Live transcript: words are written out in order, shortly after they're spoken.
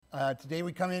Today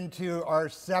we come into our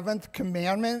seventh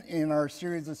commandment in our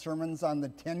series of sermons on the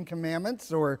Ten Commandments.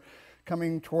 So we're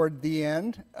coming toward the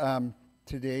end.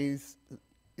 Today's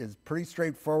is pretty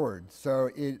straightforward. So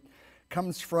it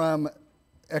comes from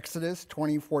Exodus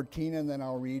 20:14, and then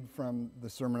I'll read from the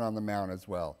Sermon on the Mount as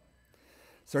well.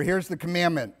 So here's the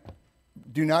commandment: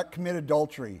 do not commit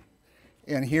adultery.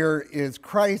 And here is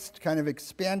Christ's kind of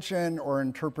expansion or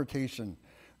interpretation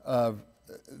of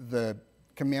the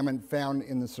commandment found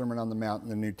in the Sermon on the Mount in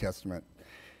the New Testament.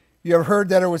 You have heard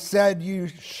that it was said, "You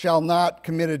shall not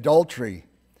commit adultery."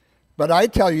 But I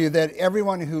tell you that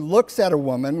everyone who looks at a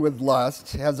woman with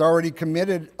lust has already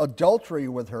committed adultery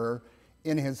with her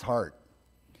in his heart.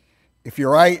 If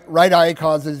your right eye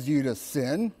causes you to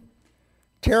sin,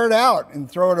 tear it out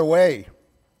and throw it away.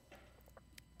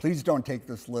 Please don't take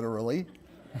this literally.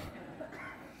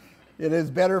 It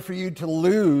is better for you to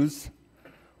lose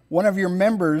one of your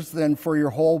members than for your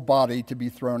whole body to be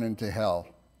thrown into hell.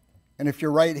 And if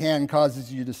your right hand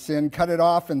causes you to sin, cut it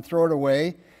off and throw it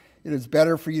away. It is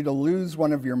better for you to lose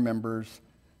one of your members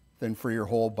than for your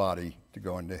whole body to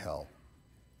go into hell.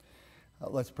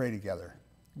 Let's pray together.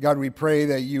 God, we pray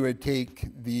that you would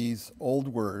take these old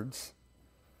words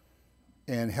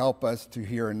and help us to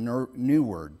hear a new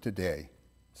word today,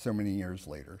 so many years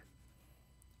later.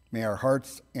 May our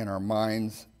hearts and our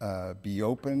minds be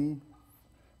open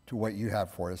to what you have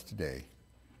for us today.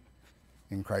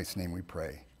 In Christ's name we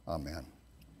pray. Amen.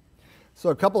 So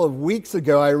a couple of weeks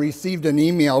ago, I received an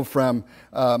email from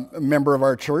a member of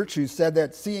our church who said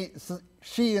that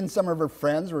she and some of her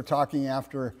friends were talking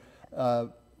after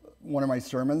one of my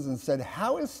sermons and said,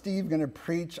 "How is Steve going to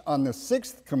preach on the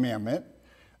sixth commandment,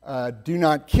 do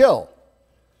not kill?"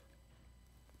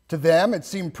 To them, it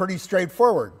seemed pretty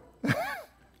straightforward,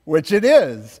 which it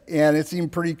is, and it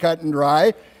seemed pretty cut and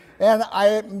dry. And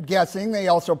I'm guessing they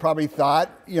also probably thought,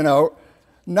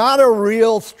 not a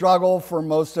real struggle for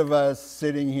most of us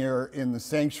sitting here in the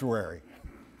sanctuary.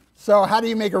 So how do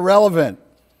you make it relevant?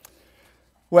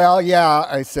 Well, yeah,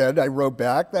 I wrote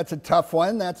back, that's a tough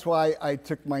one. That's why I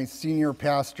took my senior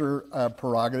pastor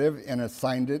prerogative and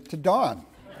assigned it to Don.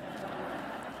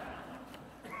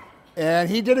 And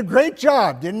he did a great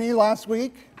job, didn't he, last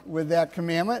week with that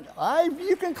commandment?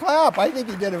 You can clap. I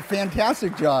think he did a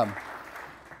fantastic job.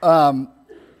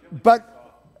 But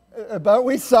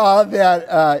we saw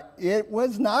that it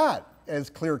was not as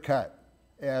clear-cut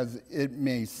as it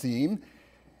may seem,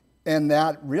 and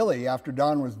that really, after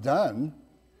Don was done,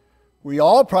 we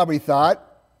all probably thought,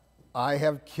 I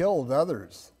have killed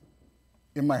others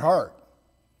in my heart.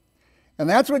 And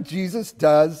that's what Jesus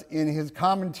does in his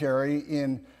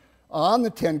commentary on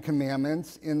the Ten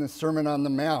Commandments in the Sermon on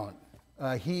the Mount.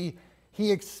 He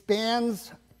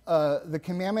expands the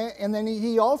commandment, and then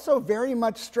he also very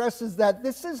much stresses that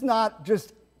this is not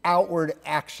just outward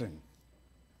action,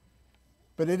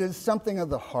 but it is something of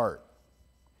the heart.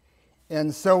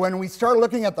 And so when we start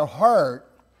looking at the heart,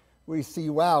 we see,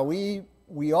 wow, we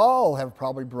all have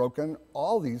probably broken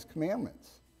all these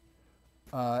commandments.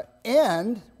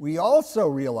 And we also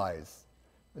realize,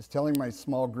 I was telling my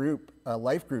small group,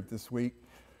 life group this week,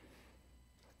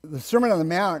 the Sermon on the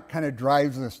Mount kind of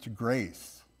drives us to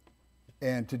grace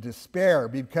and to despair,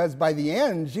 because by the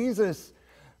end, Jesus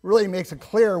really makes it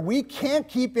clear we can't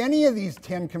keep any of these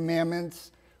 10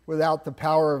 commandments without the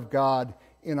power of God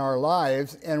in our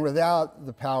lives and without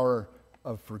the power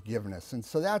of forgiveness. And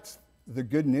so that's the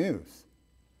good news,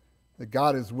 that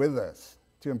God is with us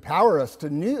to empower us to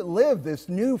live this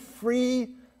new,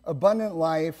 free, abundant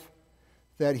life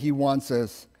that he wants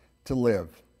us to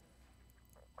live.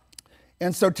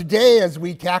 And so today, as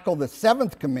we tackle the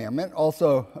seventh commandment,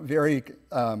 also very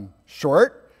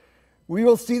short, we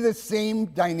will see the same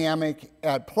dynamic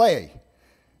at play.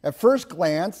 At first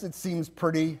glance, it seems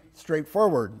pretty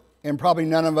straightforward, and probably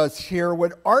none of us here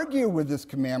would argue with this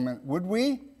commandment, would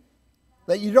we?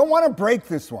 That you don't want to break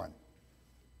this one.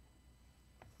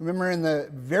 Remember in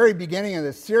the very beginning of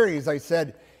this series, I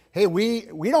said, hey,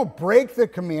 we don't break the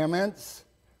commandments,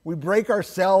 we break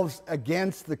ourselves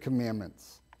against the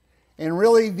commandments. And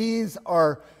really, these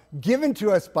are given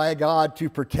to us by God to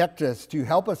protect us, to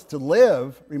help us to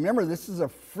live. Remember, this is a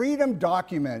freedom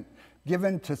document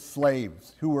given to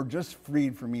slaves who were just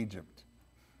freed from Egypt.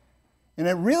 And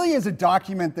it really is a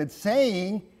document that's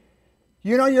saying,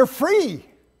 you're free.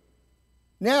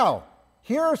 Now,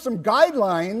 here are some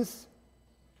guidelines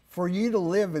for you to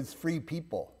live as free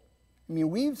people. I mean,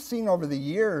 we've seen over the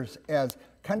years, as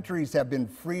countries have been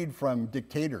freed from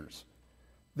dictators,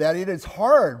 that it is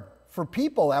hard for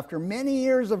people, after many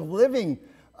years of living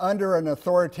under an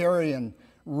authoritarian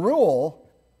rule,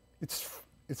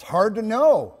 it's hard to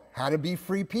know how to be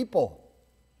free people.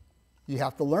 You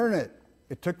have to learn it.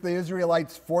 It took the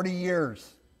Israelites 40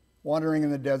 years wandering in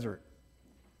the desert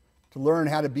to learn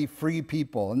how to be free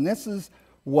people. And this is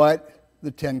what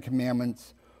the Ten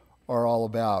Commandments are all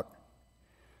about.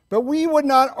 But we would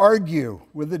not argue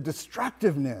with the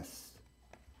destructiveness,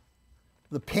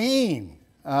 the pain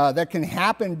that can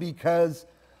happen because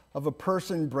of a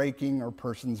person breaking or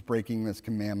persons breaking this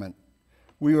commandment.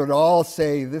 We would all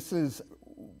say this is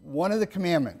one of the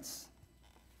commandments.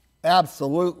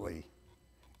 Absolutely,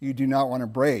 you do not want to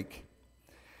break.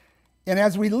 And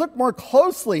as we look more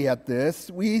closely at this,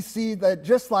 we see that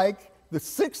just like the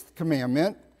sixth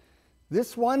commandment,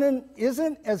 this one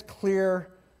isn't as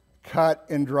clear cut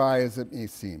and dry as it may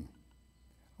seem.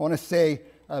 I want to say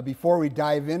before we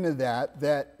dive into that,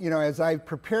 as I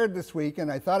prepared this week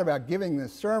and I thought about giving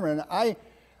this sermon, I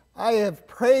have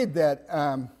prayed that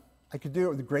I could do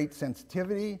it with great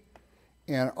sensitivity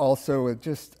and also with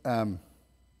just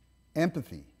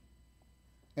empathy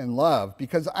and love,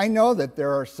 because I know that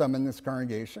there are some in this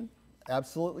congregation,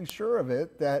 absolutely sure of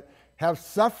it, that have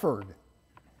suffered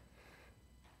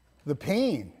the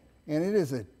pain, and it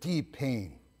is a deep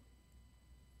pain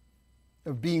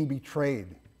of being betrayed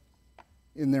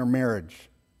in their marriage.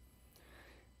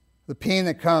 The pain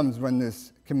that comes when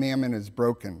this commandment is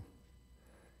broken.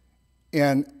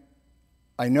 And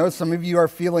I know some of you are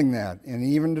feeling that, and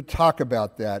even to talk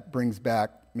about that brings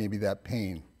back maybe that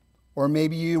pain. Or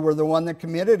maybe you were the one that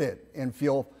committed it and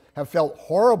have felt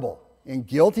horrible and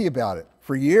guilty about it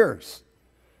for years.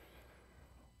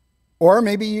 Or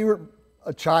maybe you were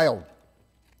a child.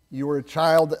 You were a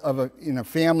child in a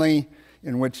family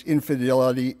in which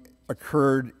infidelity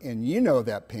occurred, and you know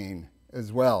that pain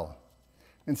as well.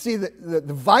 And see, the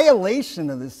violation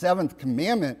of the seventh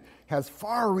commandment has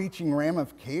far-reaching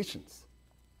ramifications.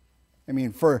 I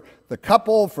mean, for the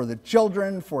couple, for the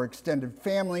children, for extended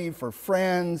family, for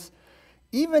friends,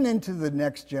 even into the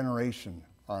next generation,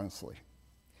 honestly.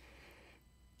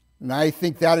 And I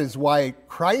think that is why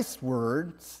Christ's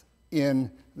words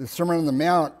in the Sermon on the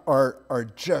Mount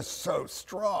are just so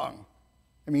strong.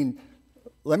 I mean,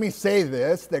 let me say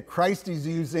this, that Christ is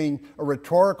using a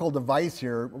rhetorical device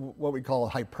here, what we call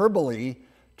hyperbole,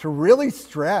 to really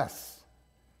stress.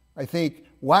 I think,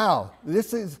 wow,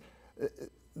 this is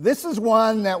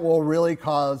one that will really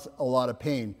cause a lot of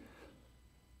pain.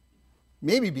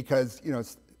 Maybe because,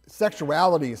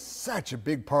 sexuality is such a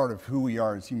big part of who we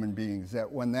are as human beings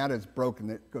that when that is broken,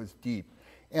 it goes deep.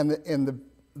 And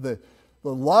the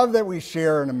love that we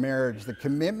share in a marriage, the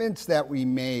commitments that we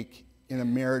make in a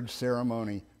marriage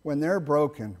ceremony, when they're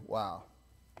broken, wow,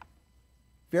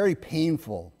 very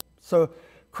painful. So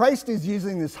Christ is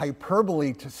using this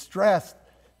hyperbole to stress,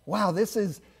 wow, this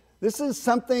is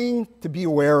something to be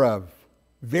aware of.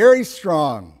 Very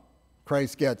strong,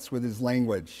 Christ gets with his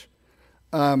language.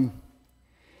 And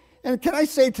can I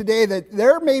say today that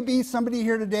there may be somebody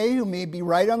here today who may be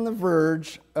right on the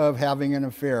verge of having an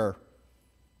affair.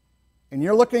 And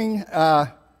you're looking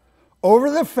over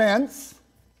the fence,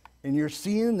 and you're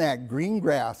seeing that green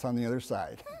grass on the other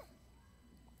side.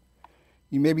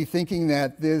 You may be thinking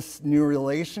that this new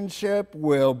relationship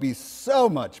will be so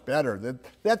much better,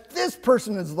 that this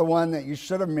person is the one that you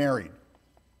should have married.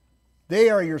 They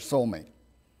are your soulmate.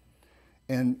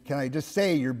 And can I just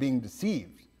say, you're being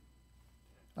deceived.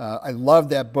 I love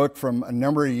that book from a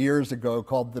number of years ago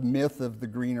called The Myth of the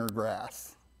Greener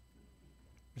Grass,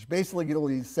 which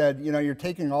basically said, you're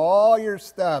taking all your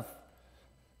stuff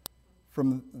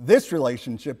from this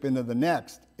relationship into the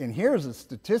next. And here's a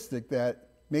statistic that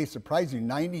may surprise you.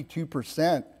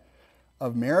 92%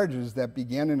 of marriages that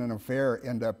begin in an affair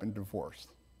end up in divorce.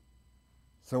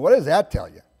 So what does that tell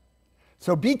you?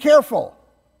 So be careful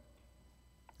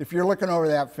if you're looking over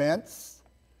that fence,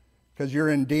 because you're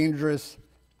in dangerous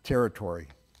territory.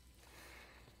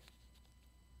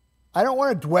 I don't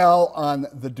want to dwell on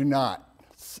the do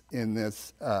nots in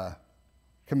this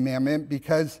commandment,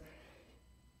 because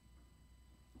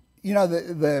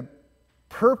the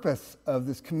purpose of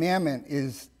this commandment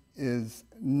is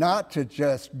not to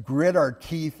just grit our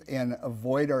teeth and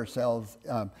avoid ourselves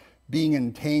being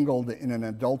entangled in an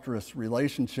adulterous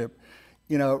relationship.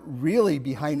 Really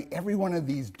behind every one of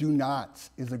these do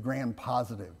nots is a grand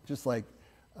positive. Just like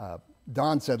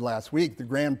Don said last week, the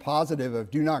grand positive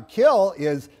of do not kill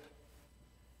is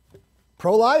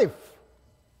pro-life,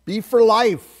 be for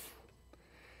life.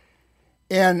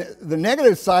 And the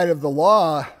negative side of the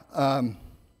law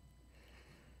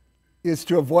is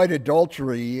to avoid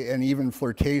adultery and even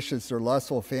flirtatious or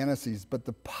lustful fantasies. But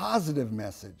the positive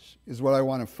message is what I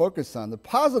want to focus on. The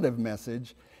positive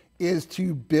message is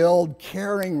to build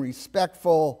caring,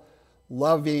 respectful,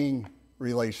 loving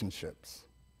relationships.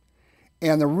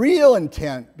 And the real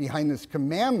intent behind this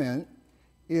commandment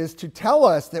is to tell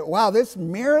us that, wow, this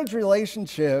marriage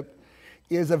relationship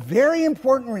is a very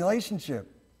important relationship,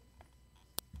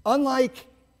 unlike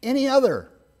any other.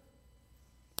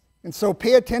 And so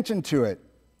pay attention to it.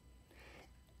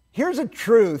 Here's a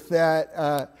truth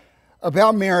that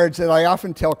about marriage that I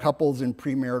often tell couples in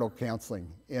premarital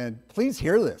counseling, and please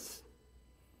hear this.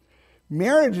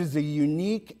 Marriage is a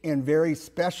unique and very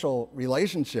special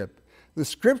relationship. The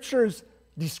scriptures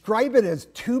describe it as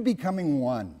two becoming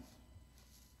one.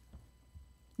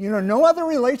 You know, no other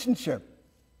relationship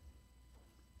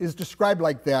is described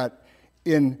like that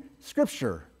in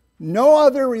Scripture. No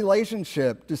other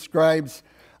relationship describes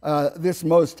this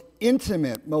most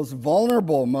intimate, most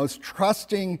vulnerable, most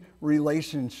trusting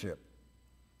relationship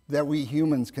that we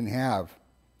humans can have.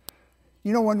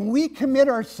 You know, when we commit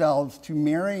ourselves to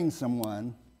marrying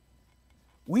someone,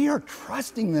 we are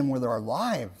trusting them with our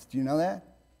lives. Do you know that?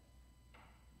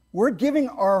 We're giving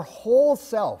our whole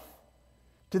self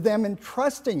to them and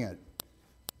trusting it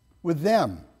with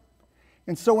them.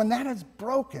 And so when that is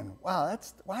broken, wow,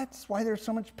 that's why there's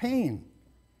so much pain.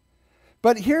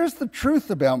 But here's the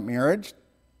truth about marriage.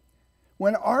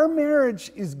 When our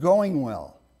marriage is going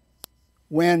well,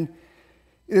 when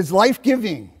it is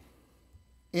life-giving,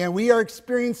 and we are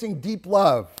experiencing deep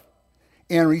love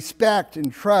and respect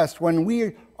and trust, when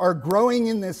we are growing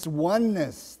in this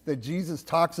oneness that Jesus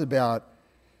talks about,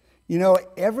 you know,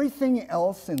 everything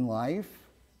else in life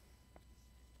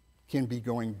can be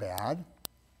going bad.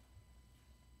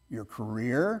 Your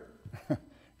career,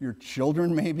 your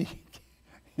children may be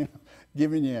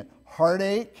giving you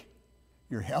heartache,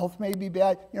 your health may be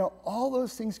bad. You know, all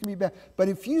those things can be bad. But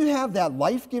if you have that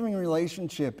life-giving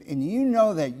relationship and you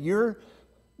know that your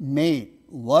mate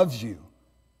loves you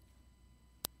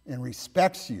and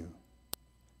respects you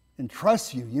and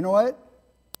trusts you, you know what?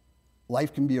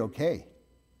 Life can be okay.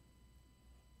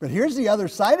 But here's the other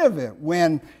side of it.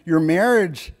 When your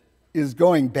marriage is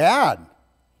going bad,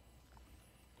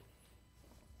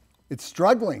 it's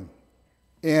struggling,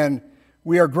 and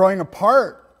we are growing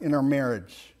apart in our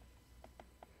marriage.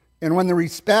 And when the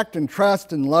respect and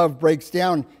trust and love breaks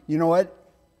down, you know what?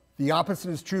 The opposite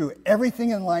is true.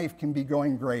 Everything in life can be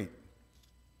going great.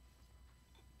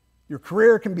 Your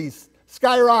career can be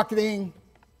skyrocketing.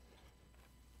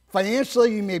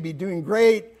 Financially, you may be doing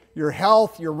great. Your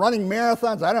health, you're running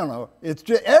marathons. I don't know. It's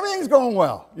just everything's going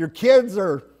well. Your kids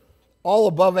are all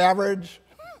above average.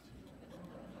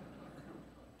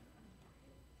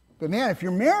 But man, if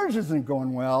your marriage isn't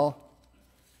going well,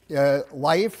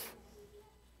 life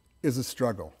is a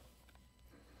struggle.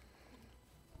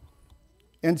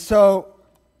 And so,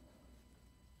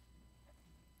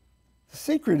 the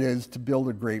secret is to build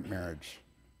a great marriage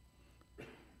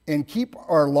and keep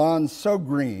our lawns so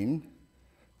green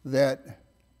that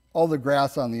all the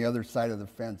grass on the other side of the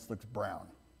fence looks brown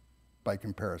by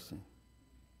comparison.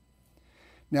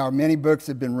 Now, many books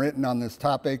have been written on this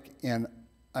topic, and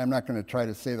I'm not going to try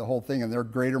to say the whole thing, and they're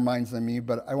greater minds than me,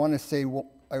 but I want to say,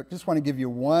 I just want to give you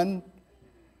one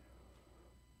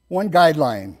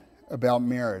guideline about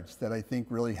marriage that I think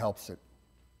really helps it.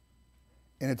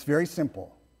 And it's very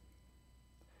simple.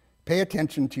 Pay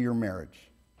attention to your marriage.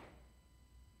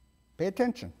 Pay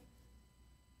attention.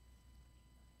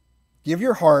 Give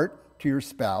your heart to your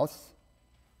spouse.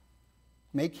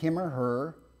 Make him or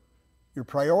her your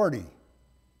priority.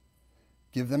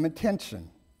 Give them attention.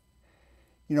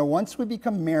 You know, once we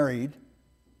become married,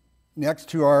 next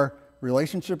to our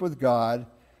relationship with God,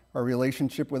 our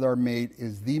relationship with our mate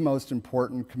is the most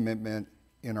important commitment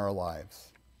in our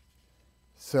lives.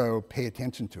 So pay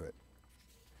attention to it.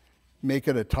 Make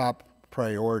it a top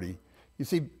priority. You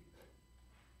see,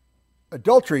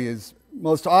 adultery is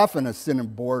most often a sin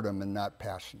of boredom and not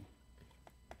passion.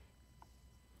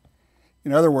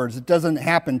 In other words, it doesn't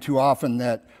happen too often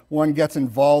that one gets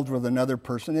involved with another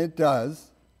person. It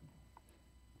does.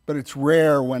 But it's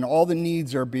rare when all the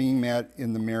needs are being met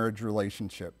in the marriage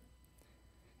relationship.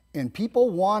 And people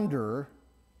wander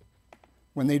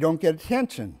when they don't get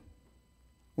attention,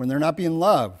 when they're not being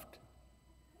loved.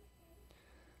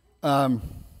 Let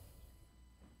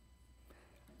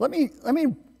me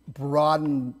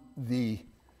broaden the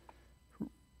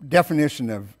definition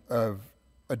of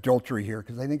adultery here,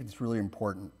 because I think it's really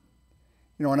important.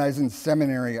 You know, when I was in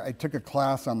seminary, I took a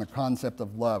class on the concept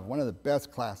of love, one of the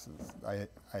best classes I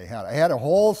had. I had a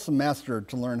whole semester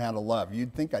to learn how to love.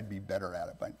 You'd think I'd be better at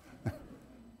it, but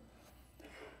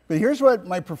but here's what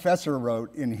my professor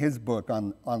wrote in his book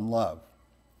on love,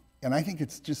 and I think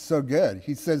it's just so good.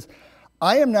 He says,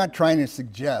 I am not trying to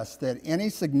suggest that any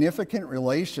significant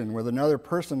relation with another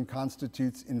person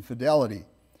constitutes infidelity,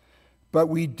 but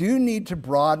we do need to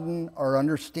broaden our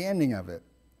understanding of it.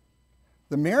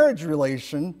 The marriage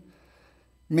relation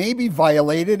may be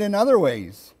violated in other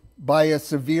ways by a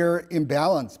severe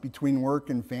imbalance between work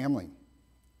and family,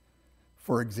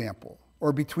 for example,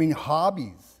 or between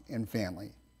hobbies and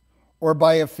family, or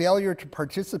by a failure to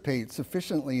participate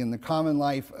sufficiently in the common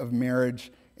life of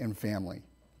marriage and family.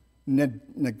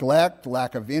 Neglect,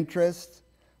 lack of interest,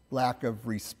 lack of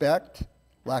respect,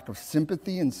 lack of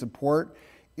sympathy and support.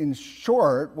 In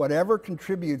short, whatever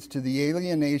contributes to the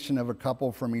alienation of a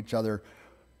couple from each other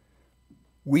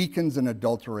weakens and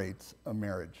adulterates a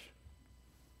marriage.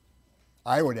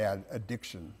 I would add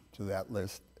addiction to that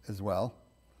list as well.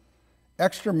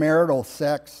 Extramarital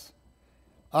sex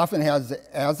often has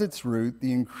as its root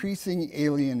the increasing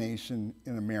alienation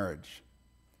in a marriage.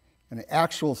 And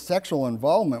actual sexual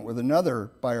involvement with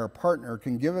another by our partner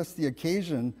can give us the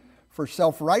occasion for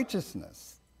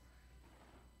self-righteousness.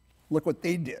 Look what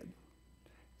they did.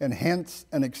 And hence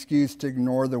an excuse to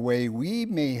ignore the way we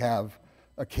may have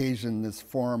occasioned this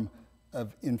form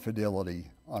of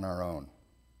infidelity on our own.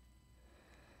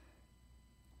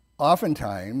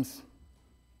 Oftentimes,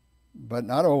 but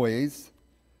not always,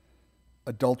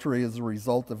 adultery is a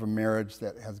result of a marriage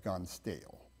that has gone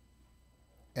stale.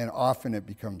 And often it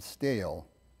becomes stale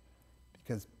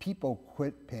because people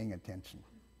quit paying attention.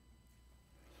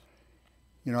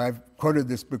 You know, I've quoted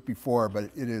this book before, but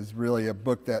it is really a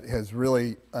book that has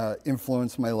really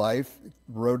influenced my life.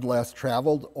 Road Less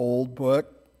Traveled, old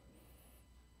book,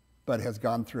 but has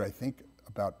gone through, I think,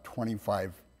 about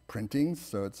 25 printings,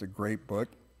 so it's a great book.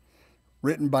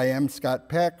 Written by M. Scott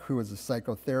Peck, who was a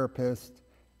psychotherapist,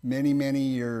 many, many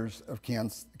years of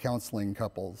counseling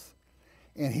couples.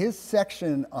 And his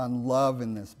section on love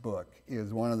in this book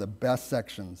is one of the best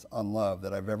sections on love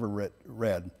that I've ever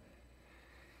read.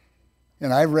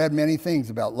 And I've read many things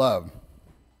about love.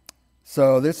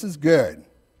 So this is good.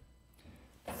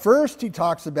 First, he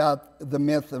talks about the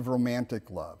myth of romantic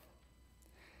love.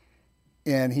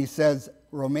 And he says,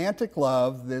 romantic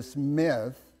love, this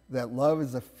myth that love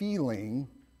is a feeling,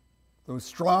 those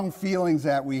strong feelings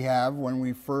that we have when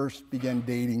we first begin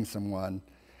dating someone,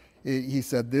 he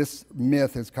said this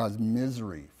myth has caused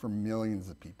misery for millions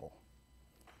of people.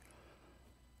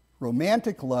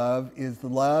 Romantic love is the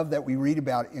love that we read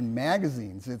about in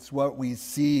magazines. It's what we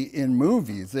see in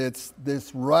movies. It's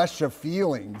this rush of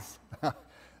feelings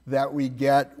that we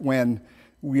get when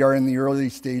we are in the early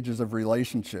stages of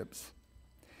relationships.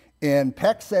 And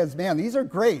Peck says, man, these are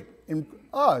great. And,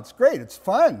 oh, it's great. It's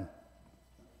fun.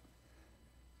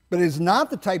 But it's not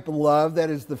the type of love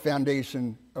that is the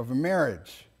foundation of a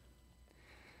marriage.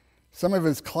 Some of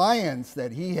his clients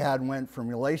that he had went from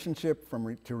relationship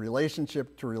to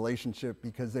relationship to relationship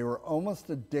because they were almost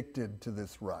addicted to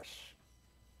this rush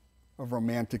of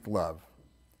romantic love.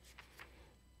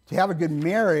 To have a good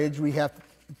marriage, we have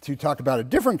to talk about a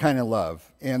different kind of love.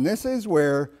 And this is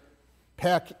where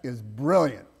Peck is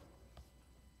brilliant.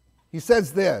 He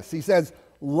says this. He says,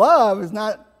 love is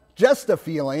not just a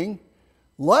feeling.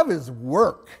 Love is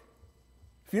work.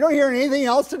 If you don't hear anything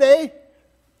else today,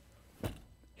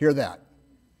 hear that.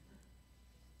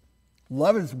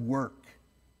 Love is work.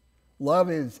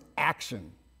 Love is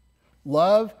action.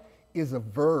 Love is a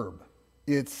verb.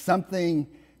 It's something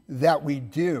that we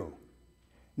do.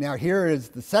 Now, here is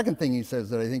the second thing he says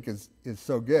that I think is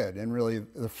so good and really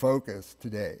the focus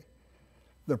today.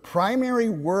 The primary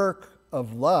work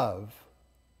of love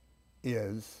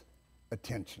is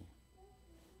attention.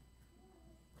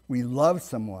 We love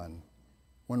someone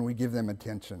when we give them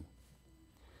attention.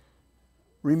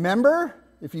 Remember,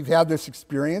 if you've had this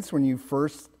experience when you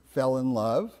first fell in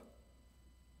love?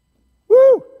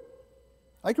 Woo!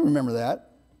 I can remember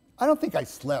that. I don't think I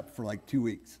slept for like 2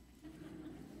 weeks.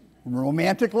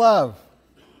 Romantic love,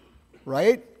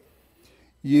 right?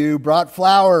 You brought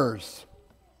flowers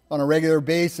on a regular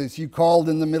basis. You called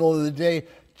in the middle of the day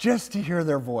just to hear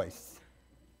their voice.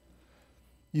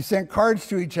 You sent cards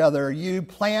to each other. You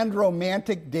planned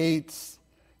romantic dates.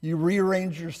 You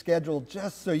rearranged your schedule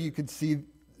just so you could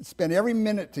spend every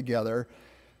minute together.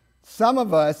 Some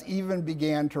of us even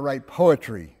began to write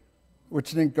poetry, which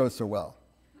didn't go so well.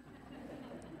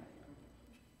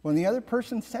 When the other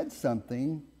person said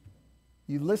something,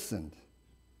 you listened.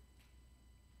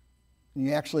 And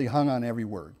you actually hung on every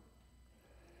word.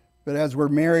 But as we're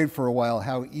married for a while,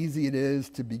 how easy it is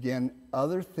to begin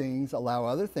allow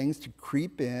other things to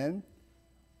creep in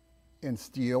and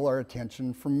steal our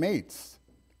attention from mates.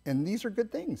 And these are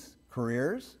good things.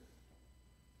 Careers,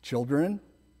 children,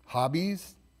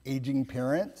 hobbies, aging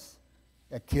parents,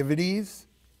 activities,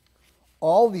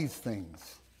 all these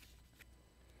things,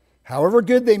 however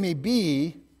good they may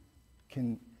be,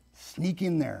 can sneak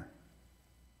in there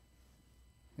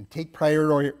and take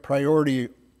priority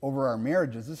over our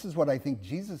marriages. This is what I think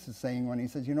Jesus is saying when he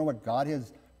says, you know what God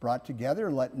has brought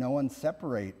together, let no one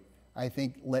separate. I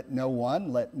think let no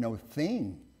one, let no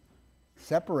thing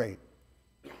separate.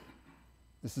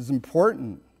 This is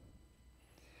important.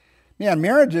 Man,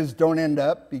 marriages don't end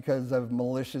up because of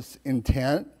malicious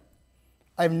intent.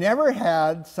 I've never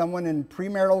had someone in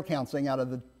premarital counseling out of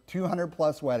the 200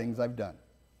 plus weddings I've done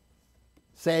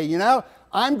say, you know,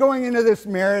 I'm going into this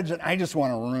marriage and I just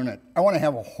want to ruin it. I want to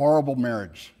have a horrible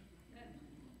marriage.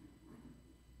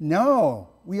 No,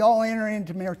 we all enter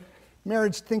into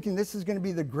marriage thinking this is going to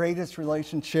be the greatest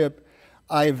relationship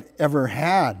I've ever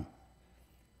had.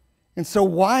 And so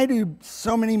why do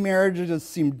so many marriages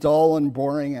seem dull and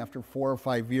boring after 4 or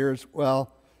 5 years?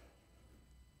 Well,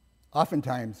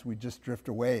 oftentimes we just drift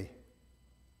away,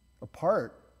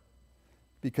 apart,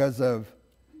 because of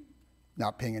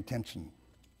not paying attention.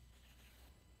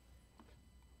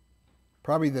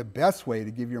 Probably the best way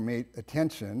to give your mate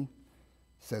attention,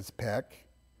 says Peck,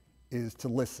 is to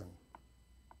listen.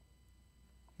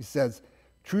 He says,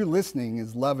 true listening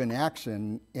is love in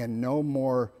action, and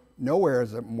nowhere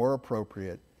is it more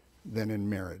appropriate than in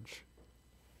marriage.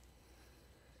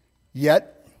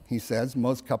 Yet, he says,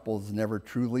 most couples never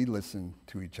truly listen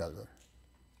to each other.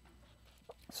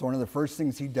 So one of the first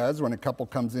things he does when a couple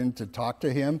comes in to talk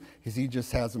to him is he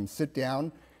just has them sit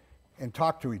down and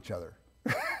talk to each other.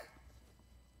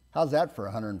 How's that for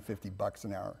 $150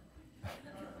 an hour?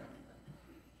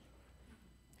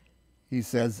 He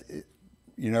says,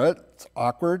 you know, it's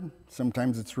awkward.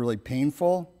 Sometimes it's really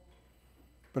painful.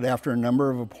 But after a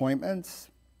number of appointments,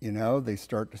 you know, they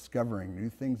start discovering new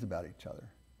things about each other.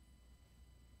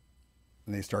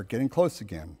 And they start getting close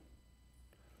again.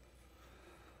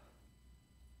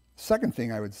 Second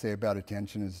thing I would say about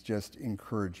attention is just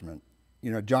encouragement.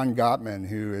 You know, John Gottman,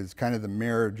 who is kind of the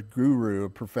marriage guru, a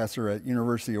professor at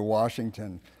University of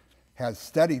Washington, has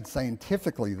studied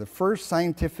scientifically, the first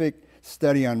scientific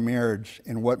study on marriage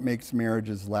and what makes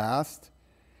marriages last.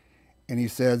 And he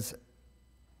says,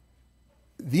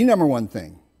 the number one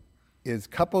thing is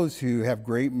couples who have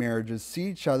great marriages see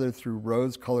each other through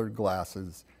rose-colored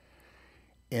glasses,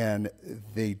 and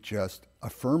they just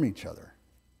affirm each other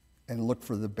and look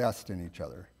for the best in each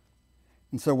other.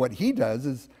 And so what he does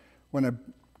is when a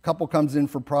couple comes in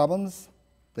for problems,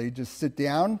 they just sit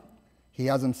down. He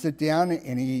has them sit down,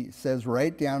 and he says,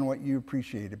 write down what you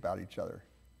appreciate about each other.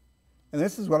 And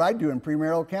this is what I do in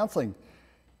premarital counseling.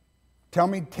 Tell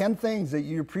me 10 things that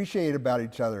you appreciate about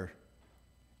each other.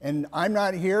 And I'm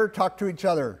not here, talk to each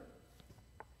other.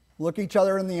 Look each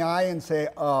other in the eye and say,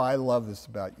 oh, I love this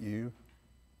about you.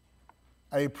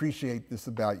 I appreciate this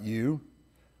about you.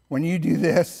 When you do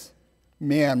this,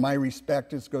 man, my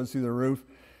respect just goes through the roof.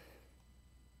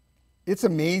 It's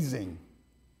amazing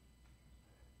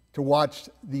to watch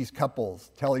these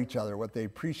couples tell each other what they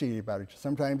appreciate about each other.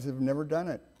 Sometimes they've never done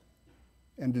it.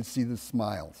 And to see the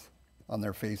smiles on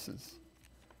their faces.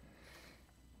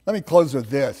 Let me close with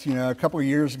this. You know, a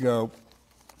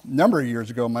number of years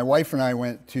ago, my wife and I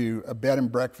went to a bed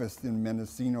and breakfast in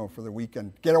Mendocino for the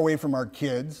weekend. Get away from our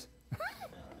kids,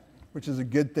 which is a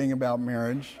good thing about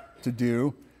marriage to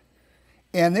do.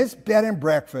 And this bed and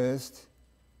breakfast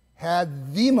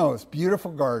had the most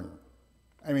beautiful garden.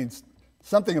 I mean,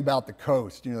 something about the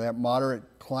coast, you know, that moderate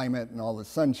climate and all the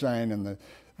sunshine and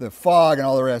the fog and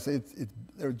all the rest. It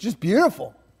was just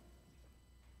beautiful.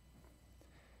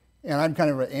 And I'm kind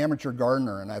of an amateur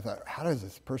gardener, and I thought, how does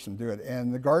this person do it?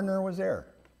 And the gardener was there.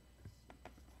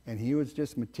 And he was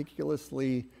just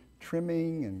meticulously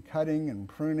trimming and cutting and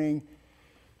pruning.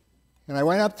 And I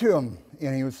went up to him,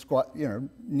 and he was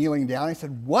kneeling down. I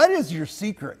said, what is your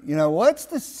secret? You know, what's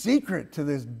the secret to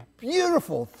this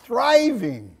beautiful,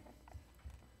 thriving,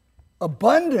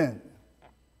 abundant,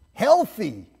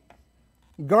 healthy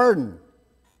garden?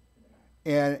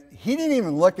 And he didn't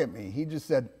even look at me. He just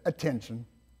said, attention.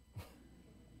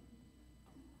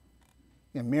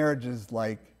 And marriage is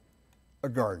like a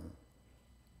garden.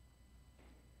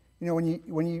 You know,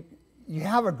 when you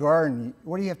have a garden,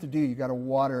 what do you have to do? You got to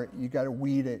water it, you got to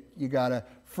weed it, you got to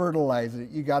fertilize it,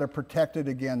 you got to protect it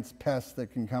against pests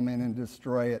that can come in and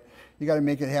destroy it. You got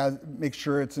to make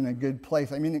sure it's in a good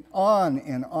place. I mean, on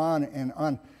and on and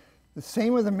on. The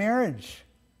same with a marriage.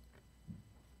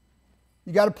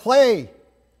 You got to play.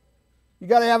 You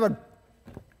got to have a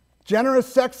generous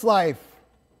sex life.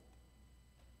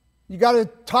 You got to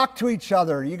talk to each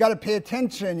other. You got to pay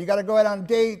attention. You got to go out on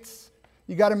dates.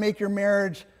 You got to make your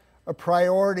marriage a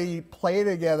priority. Play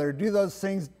together. Do those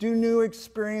things. Do new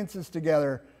experiences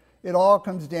together. It all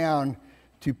comes down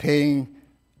to paying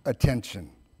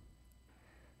attention.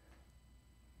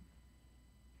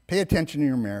 Pay attention to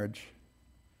your marriage.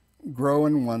 grow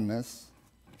in oneness,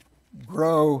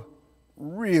 grow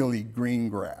really green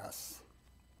grass,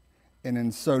 and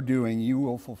in so doing, you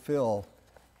will fulfill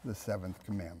the seventh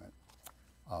commandment.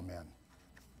 Amen.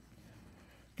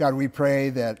 God, we pray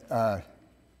that,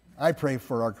 I pray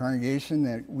for our congregation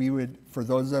that we would, for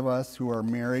those of us who are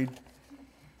married,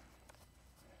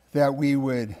 that we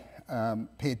would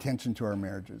pay attention to our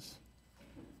marriages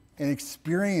and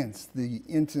experience the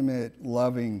intimate,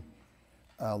 loving,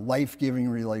 life-giving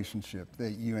relationship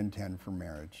that you intend for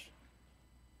marriage.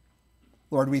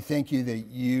 Lord, we thank you that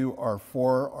you are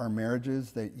for our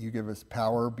marriages, that you give us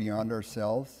power beyond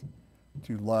ourselves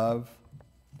to love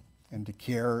and to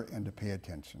care and to pay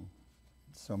attention.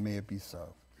 So may it be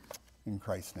so. In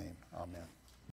Christ's name, amen.